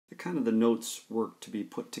the notes work to be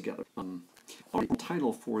put together. The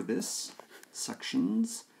title for this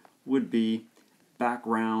sections would be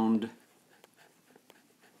background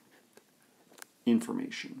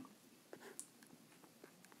information.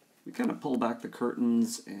 We kind of pull back the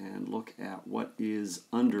curtains and look at what is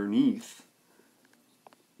underneath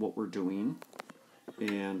what we're doing,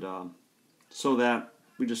 and so that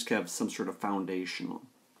we just have some sort of foundational.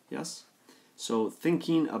 Yes? So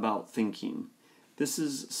thinking about thinking. This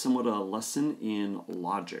is somewhat a lesson in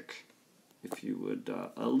logic, if you would,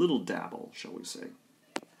 a little dabble, shall we say.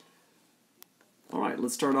 All right,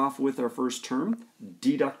 let's start off with our first term,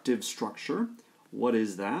 deductive structure. What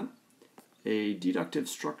is that? A deductive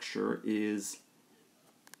structure is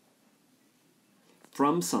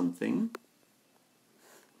from something,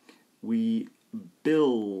 we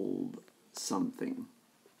build something,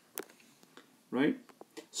 right?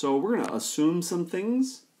 So we're going to assume some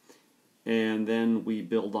things, and then we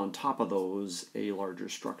build on top of those a larger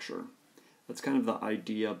structure. That's kind of the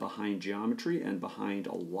idea behind geometry and behind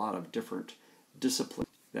a lot of different disciplines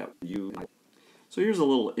that you. So here's a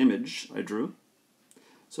little image I drew.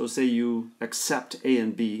 So say you accept A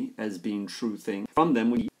and B as being true things. From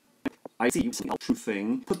them, I see a true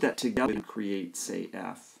thing, put that together and create, say,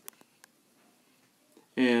 F.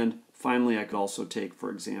 And finally, I could also take, for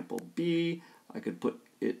example, B. I could put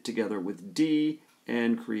it together with D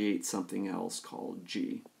and create something else called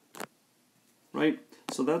G. Right?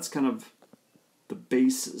 So that's kind of the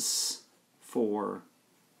basis for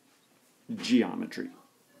geometry.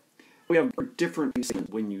 We have different bases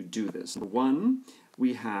when you do this. Number one,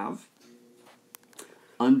 we have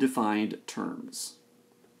undefined terms.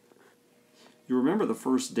 You remember the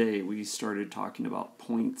first day we started talking about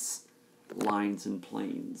points, lines, and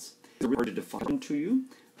planes. It's really hard to define to you,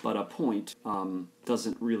 but a point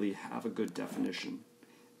doesn't really have a good definition.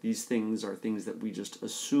 These things are things that we just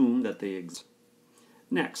assume that they exist.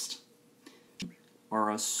 Next, are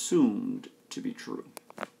assumed to be true.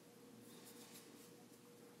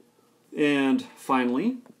 And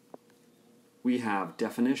finally, we have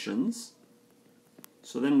definitions.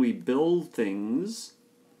 So then we build things,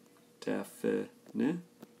 definitions.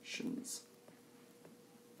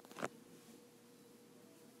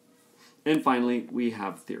 And finally, we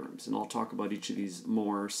have theorems, and I'll talk about each of these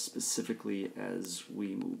more specifically as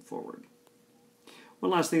we move forward.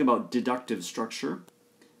 One last thing about deductive structure,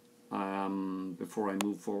 before I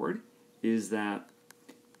move forward, is that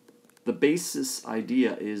the basis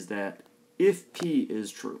idea is that if P is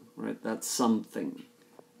true, right, that's something,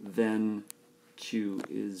 then Q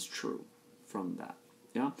is true from that.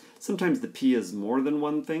 Yeah. Sometimes the P is more than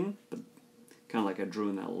one thing, but kind of like I drew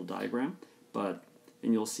in that little diagram, and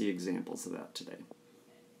you'll see examples of that today.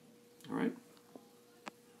 All right.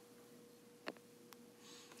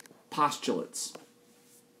 Postulates.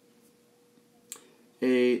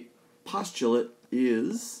 A postulate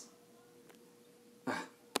is,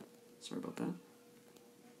 sorry about that.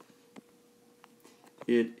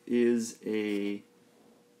 It is an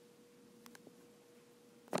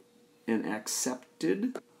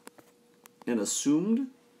accepted and assumed,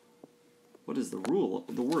 what is the rule,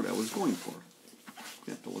 the word I was going for? I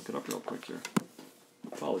have to look it up real quick here.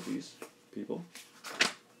 Apologies, people.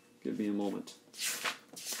 Give me a moment.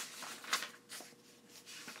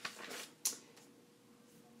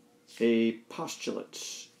 A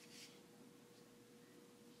postulate.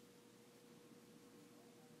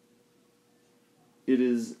 It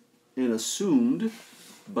is an assumed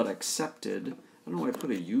but accepted. I don't know why I put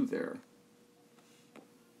a U there.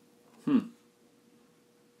 I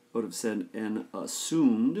would have said an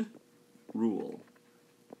assumed rule.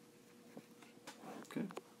 Okay.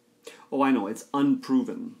 Oh, I know. It's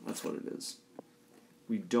unproven. That's what it is.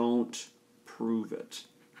 We don't prove it.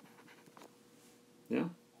 Yeah?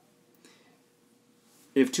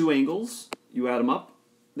 If two angles, you add them up,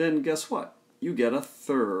 then guess what? You get a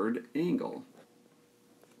third angle.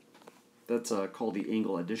 That's called the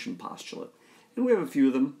angle addition postulate. And we have a few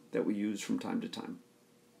of them that we use from time to time.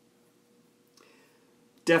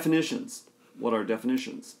 Definitions. What are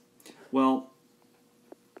definitions? Well,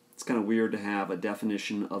 it's kind of weird to have a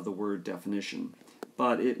definition of the word definition,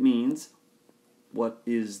 but it means what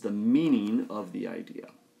is the meaning of the idea.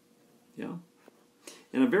 Yeah?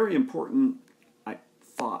 And a very important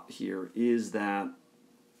thought here is that,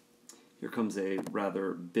 here comes a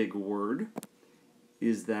rather big word,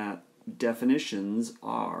 is that definitions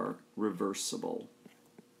are reversible.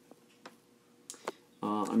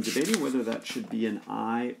 I'm debating whether that should be an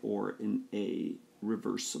I or an A,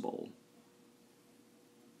 reversible.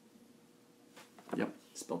 Yep,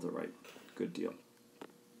 spelled it right. Good deal.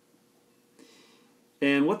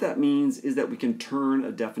 And what that means is that we can turn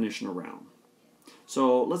a definition around.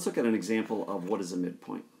 So let's look at an example of what is a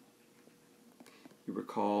midpoint. You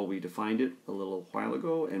recall we defined it a little while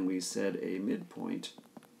ago, and we said a midpoint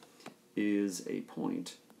is a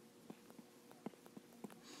point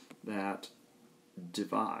that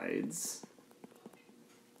divides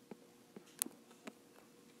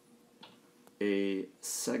a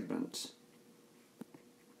segment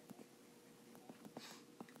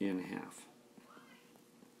in half.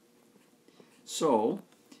 So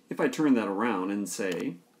if I turn that around and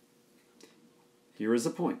say, here is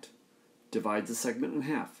a point, divides a segment in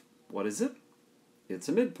half. What is it? It's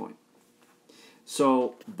a midpoint.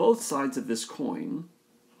 So both sides of this coin,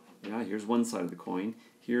 yeah, here's one side of the coin,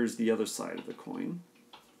 here's the other side of the coin,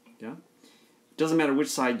 yeah? It doesn't matter which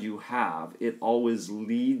side you have, it always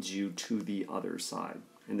leads you to the other side.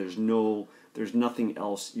 And there's nothing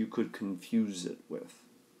else you could confuse it with.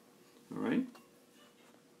 All right?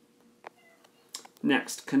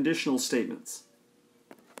 Next, conditional statements.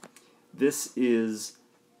 This is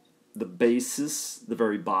the basis, the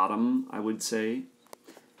very bottom, I would say.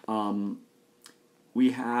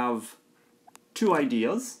 We have two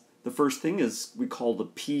ideas. The first thing is we call the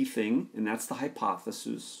P thing, and that's the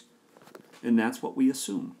hypothesis. And that's what we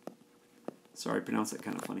assume. Sorry, I pronounced that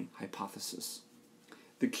kind of funny. Hypothesis.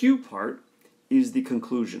 The Q part is the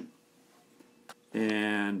conclusion.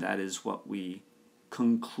 And that is what we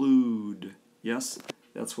conclude. Yes,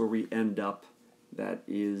 that's where we end up. That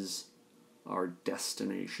is our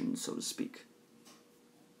destination, so to speak.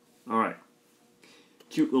 All right.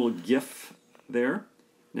 Cute little GIF there.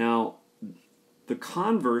 Now, the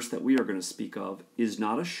converse that we are going to speak of is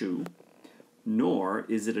not a shoe, nor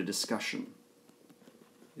is it a discussion.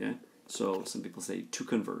 Yeah? So some people say to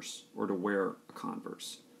converse or to wear a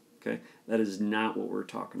converse. Okay? That is not what we're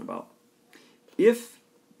talking about. If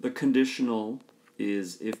the conditional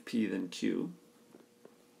is if P then Q,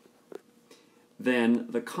 then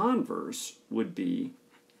the converse would be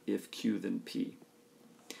if Q then P.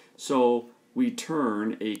 So we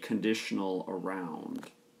turn a conditional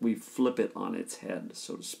around. We flip it on its head,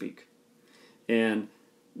 so to speak. And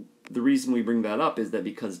the reason we bring that up is that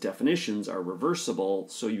because definitions are reversible,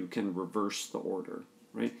 so you can reverse the order,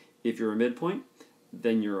 right? If you're a midpoint,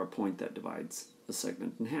 then you're a point that divides a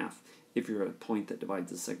segment in half. If you're a point that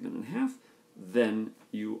divides a segment in half, then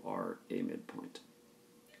you are a midpoint.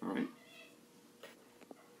 All right?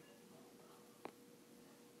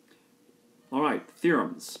 All right,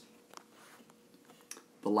 theorems.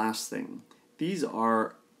 The last thing. These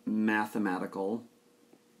are mathematical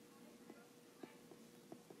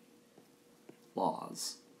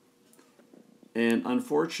laws. And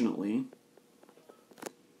unfortunately,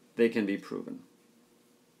 they can be proven.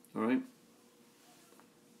 All right?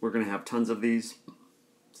 We're going to have tons of these.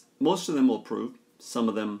 Most of them will prove. Some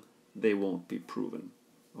of them, they won't be proven.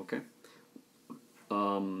 Okay?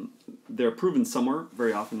 They're proven somewhere,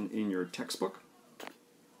 very often in your textbook.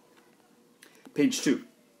 Page 2.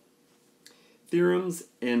 Theorems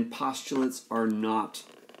and postulates are not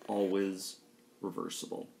always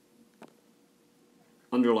reversible.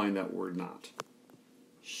 Underline that word not.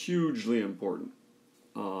 Hugely important.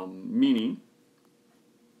 Meaning,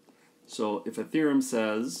 so if a theorem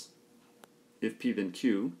says if P then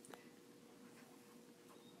Q,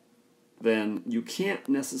 then you can't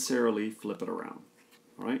necessarily flip it around.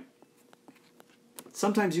 All right?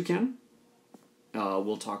 Sometimes you can.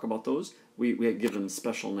 We'll talk about those. We give them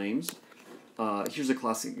special names. Here's a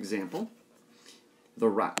classic example. The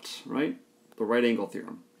RAT, right? The right angle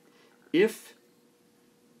theorem. If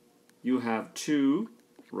you have two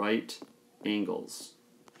right angles,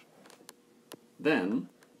 then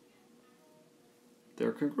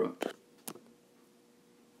they're congruent.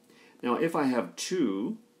 Now, if I have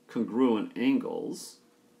two congruent angles,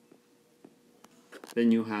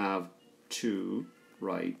 then you have two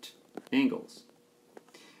right angles.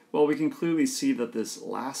 Well, we can clearly see that this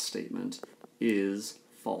last statement is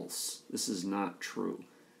false. This is not true,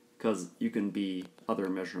 because you can be other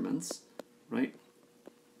measurements, right?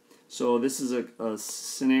 So this is a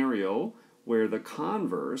scenario where the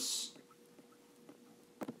converse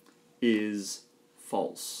is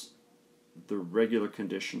false. The regular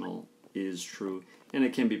conditional is true, and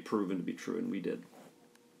it can be proven to be true, and we did.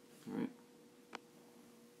 All right.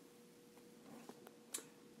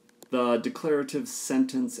 The declarative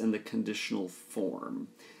sentence and the conditional form.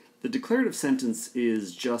 The declarative sentence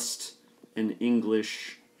is just an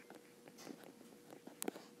English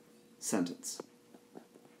sentence,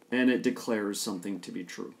 and it declares something to be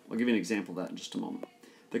true. I'll give you an example of that in just a moment.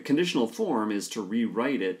 The conditional form is to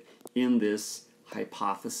rewrite it in this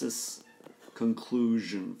hypothesis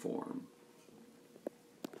conclusion form.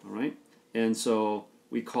 All right? And so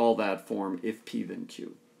we call that form if P then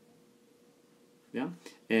Q. Yeah?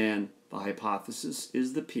 And the hypothesis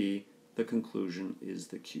is the P, the conclusion is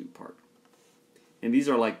the Q part. And these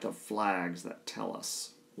are like the flags that tell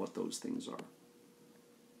us what those things are.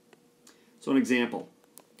 So an example,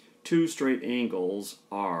 2 straight angles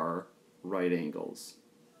are right angles.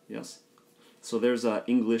 Yes? So there's an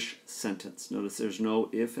English sentence. Notice there's no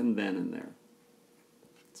if and then in there.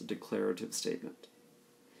 It's a declarative statement.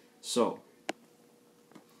 So,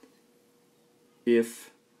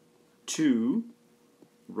 if 2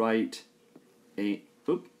 right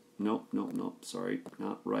sorry,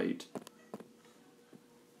 not right.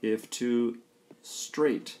 If 2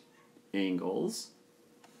 straight angles,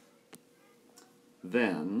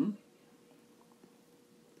 then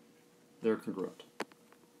they're congruent.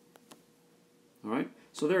 All right,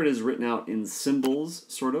 so there it is written out in symbols,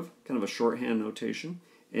 sort of, kind of a shorthand notation.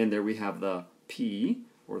 And there we have the P,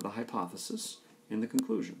 or the hypothesis, and the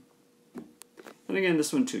conclusion. And again,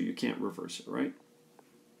 this one too, you can't reverse it, right?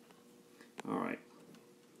 All right.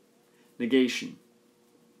 Negation.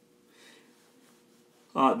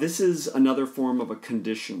 This is another form of a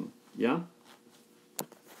condition, yeah?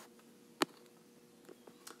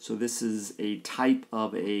 So this is a type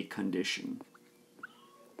of a condition.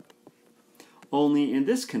 Only in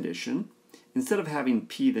this condition, instead of having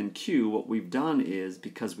P then Q, what we've done is,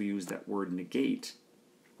 because we use that word negate,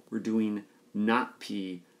 we're doing not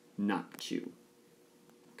P, not Q.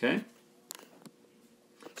 Okay?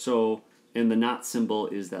 So, and the not symbol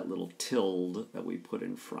is that little tilde that we put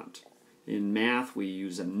in front. In math, we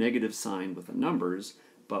use a negative sign with the numbers,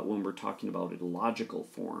 but when we're talking about a logical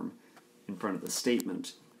form in front of the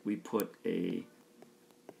statement, we put a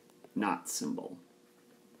not symbol.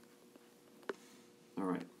 All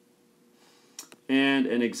right. And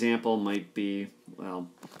an example might be, well,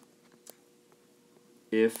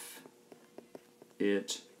 if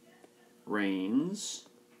it rains,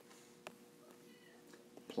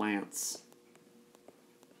 plants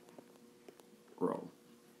grow.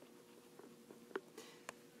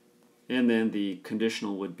 And then the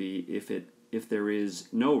conditional would be if there is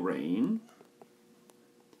no rain,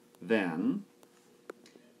 then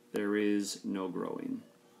there is no growing.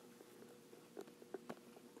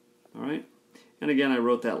 All right? And again, I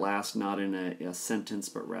wrote that last not in a sentence,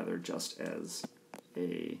 but rather just as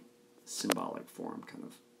a symbolic form, kind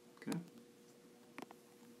of. Okay?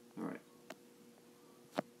 All right.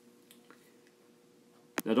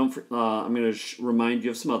 Now, I'm going to remind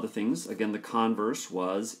you of some other things. Again, the converse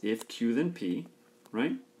was if Q then P,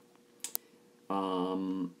 right?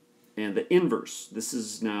 And the inverse, this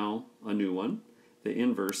is now a new one. The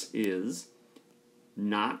inverse is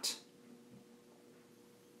not.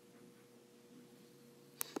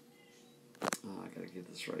 I got to get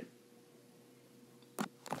this right.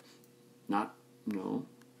 Not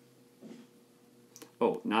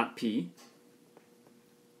P,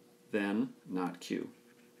 then not Q.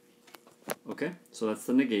 Okay, so that's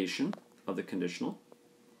the negation of the conditional.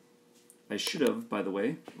 I should have, by the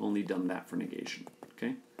way, only done that for negation.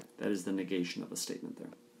 Okay, that is the negation of a statement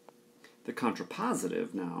there. The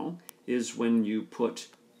contrapositive now is when you put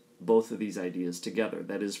both of these ideas together.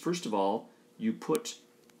 That is, first of all, you put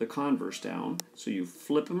the converse down, so you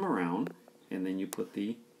flip them around, and then you put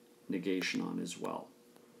the negation on as well.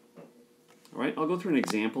 All right, I'll go through an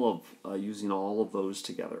example of using all of those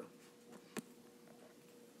together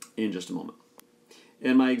in just a moment.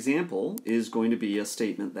 And my example is going to be a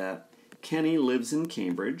statement that Kenny lives in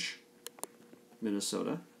Cambridge,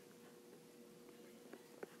 Minnesota.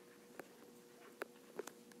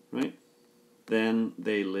 Right? Then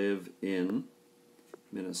they live in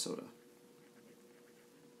Minnesota.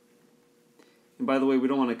 And by the way, we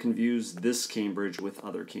don't want to confuse this Cambridge with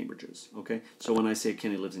other Cambridges. Okay? So when I say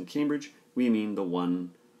Kenny lives in Cambridge, we mean the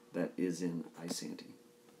one that is in Isanti.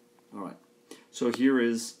 All right. So here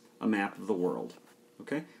is a map of the world.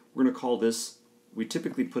 Okay? We're going to call this, we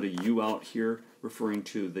typically put a U out here referring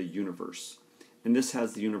to the universe. And this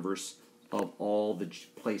has the universe of all the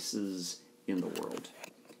places in the world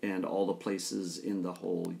and all the places in the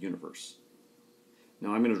whole universe.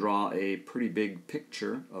 Now I'm going to draw a pretty big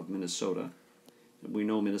picture of Minnesota. We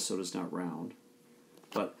know Minnesota's not round,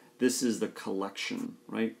 but this is the collection,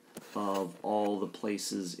 right, of all the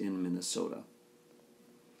places in Minnesota.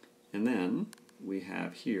 And then we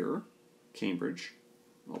have here Cambridge.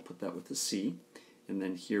 I'll put that with a C. And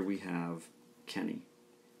then here we have Kenny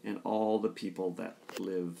and all the people that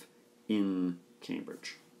live in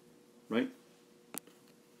Cambridge, right?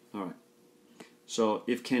 All right. So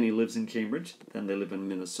if Kenny lives in Cambridge, then they live in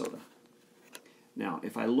Minnesota. Now,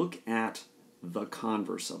 if I look at the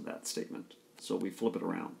converse of that statement, So we flip it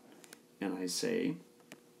around. And I say,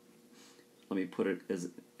 let me put it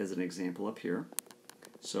as an example up here.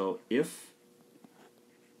 So if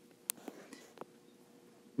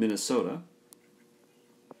Minnesota,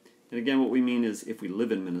 and again what we mean is if we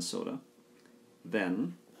live in Minnesota,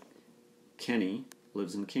 then Kenny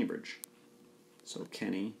lives in Cambridge. So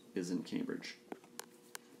Kenny is in Cambridge.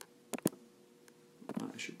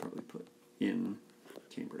 I should probably put in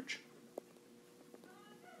Cambridge.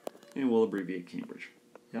 And we'll abbreviate Cambridge.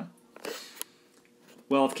 Yeah?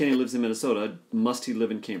 Well, if Kenny lives in Minnesota, must he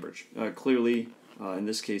live in Cambridge? Clearly, in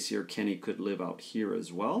this case here, Kenny could live out here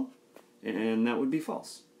as well, and that would be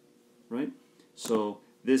false, right? So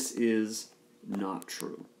this is not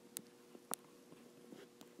true.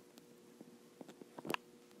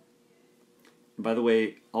 And by the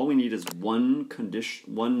way, all we need is one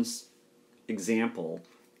example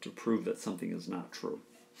to prove that something is not true.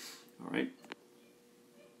 All right?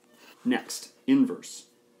 Next, inverse.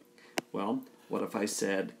 Well, what if I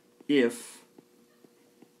said, if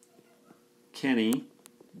Kenny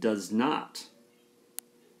does not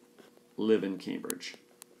live in Cambridge,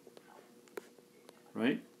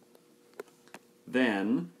 right?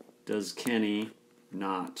 Then, does Kenny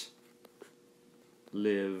not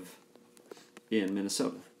live in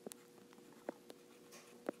Minnesota?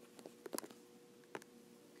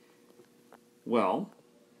 Well,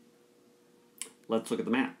 let's look at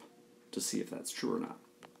the map to see if that's true or not,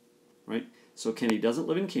 right? So Kenny doesn't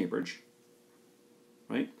live in Cambridge,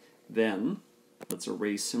 right? Then, let's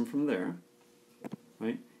erase him from there,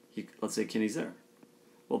 right? Let's say Kenny's there.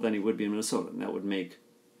 Well, then he would be in Minnesota, and that would make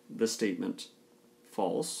the statement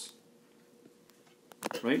false,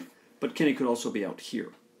 right? But Kenny could also be out here,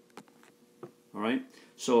 all right?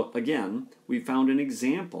 So again, we found an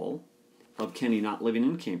example of Kenny not living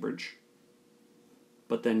in Cambridge,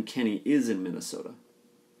 but then Kenny is in Minnesota,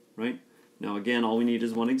 right? Now again, all we need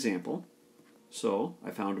is one example. So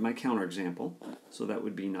I found my counterexample, so that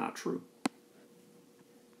would be not true.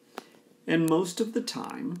 And most of the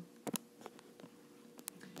time,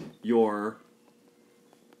 your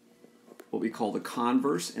what we call the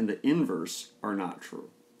converse and the inverse are not true.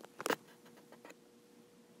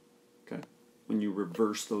 Okay? When you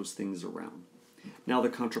reverse those things around. Now the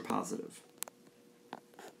contrapositive.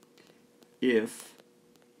 If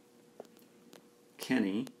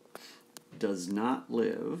Kenny does not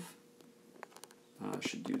live, I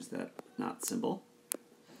should use that not symbol,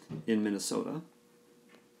 in Minnesota.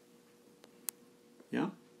 Yeah?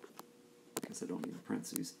 Because I don't need the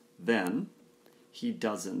parentheses. Then Kenny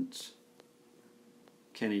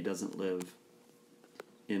doesn't live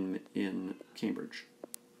in Cambridge.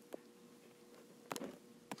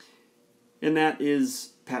 And that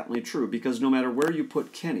is patently true, because no matter where you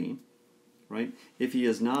put Kenny, right, if he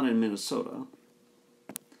is not in Minnesota,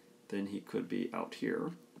 then he could be out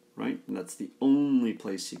here, right? And that's the only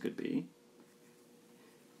place he could be,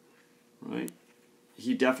 right?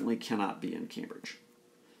 He definitely cannot be in Cambridge.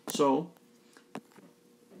 So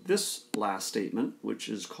this last statement, which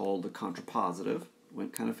is called the contrapositive,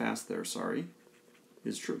 went kind of fast there, sorry,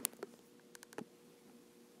 is true.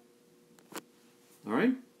 All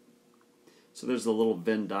right? So there's a little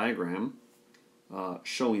Venn diagram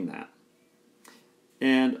showing that.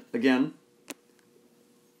 And again,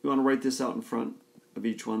 you want to write this out in front of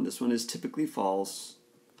each one. This one is typically false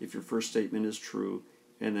if your first statement is true,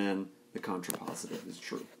 and then the contrapositive is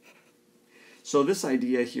true. So this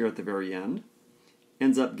idea here at the very end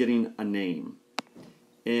ends up getting a name.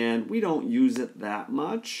 And we don't use it that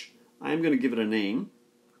much. I'm going to give it a name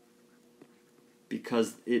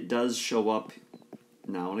because it does show up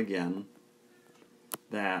now and again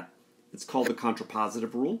that it's called the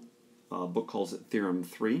contrapositive rule. A book calls it Theorem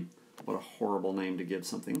 3. What a horrible name to give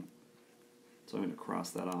something. So I'm going to cross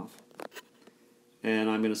that off. And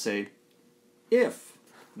I'm going to say, if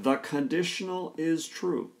the conditional is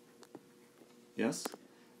true, yes,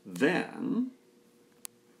 then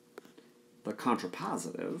the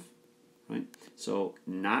contrapositive, right? So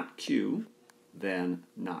not Q, then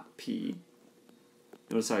not P.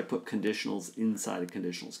 Notice how I put conditionals inside of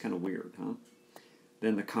conditionals. Kind of weird, huh?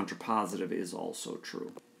 Then the contrapositive is also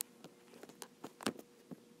true.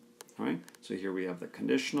 All right, so here we have the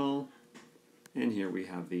conditional, and here we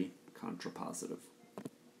have the contrapositive.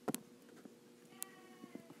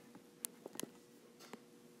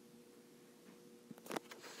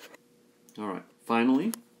 All right,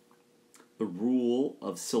 finally, the rule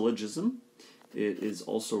of syllogism. It is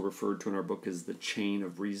also referred to in our book as the chain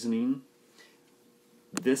of reasoning.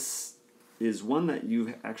 This is one that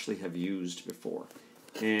you actually have used before,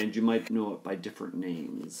 and you might know it by different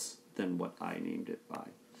names than what I named it by.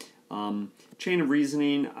 Chain of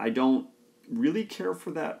reasoning, I don't really care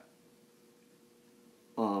for that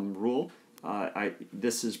rule,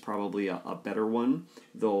 this is probably a better one,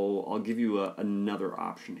 though I'll give you another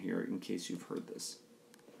option here in case you've heard this.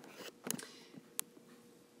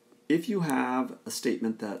 If you have a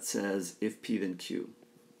statement that says if P then Q,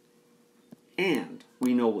 and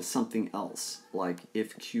we know something else, like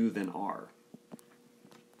if Q then R,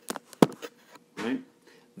 right?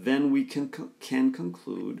 Then we can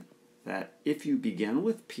conclude that if you begin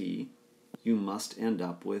with P, you must end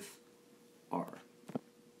up with R.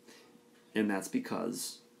 And that's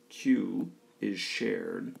because Q is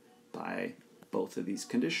shared by both of these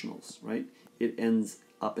conditionals, right? It ends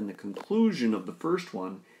up in the conclusion of the first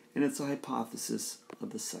one, and it's a hypothesis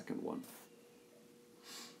of the second one.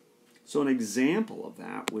 So an example of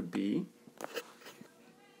that would be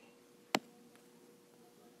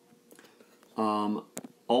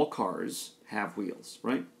all cars have wheels,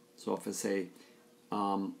 right? So if I say,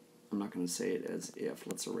 I'm not going to say it as if,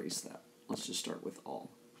 let's erase that. Let's just start with all.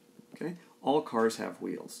 Okay? All cars have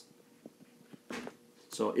wheels.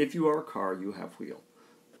 So if you are a car, you have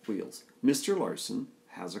wheels. Mr. Larson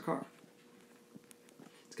has a car.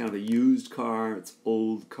 It's kind of a used car, it's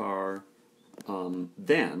old car.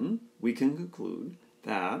 Then we can conclude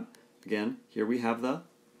that, again, here we have the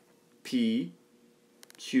P,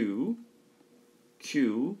 Q,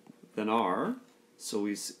 Q, then R. So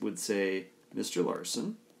we would say Mr.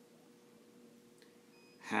 Larson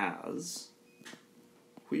has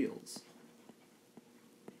wheels.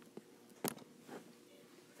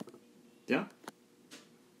 Yeah?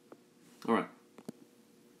 All right.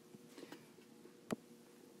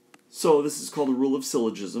 So this is called a rule of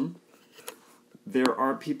syllogism. There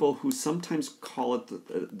are people who sometimes call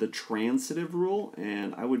it the transitive rule,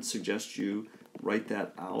 and I would suggest you write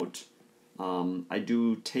that out. I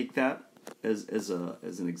do take that as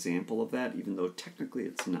an example of that, even though technically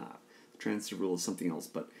it's not. The transitive rule is something else,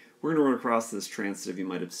 but we're going to run across this transitive. You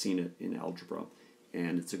might have seen it in algebra,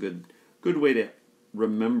 and it's a good way to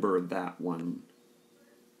remember that one.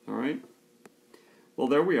 All right? Well,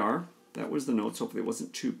 there we are. That was the notes. Hopefully it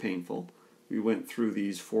wasn't too painful. We went through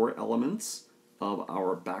these 4 elements of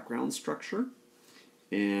our background structure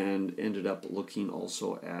and ended up looking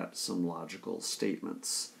also at some logical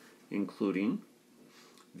statements, including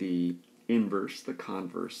the inverse, the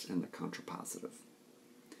converse, and the contrapositive.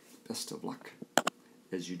 Best of luck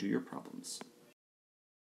as you do your problems.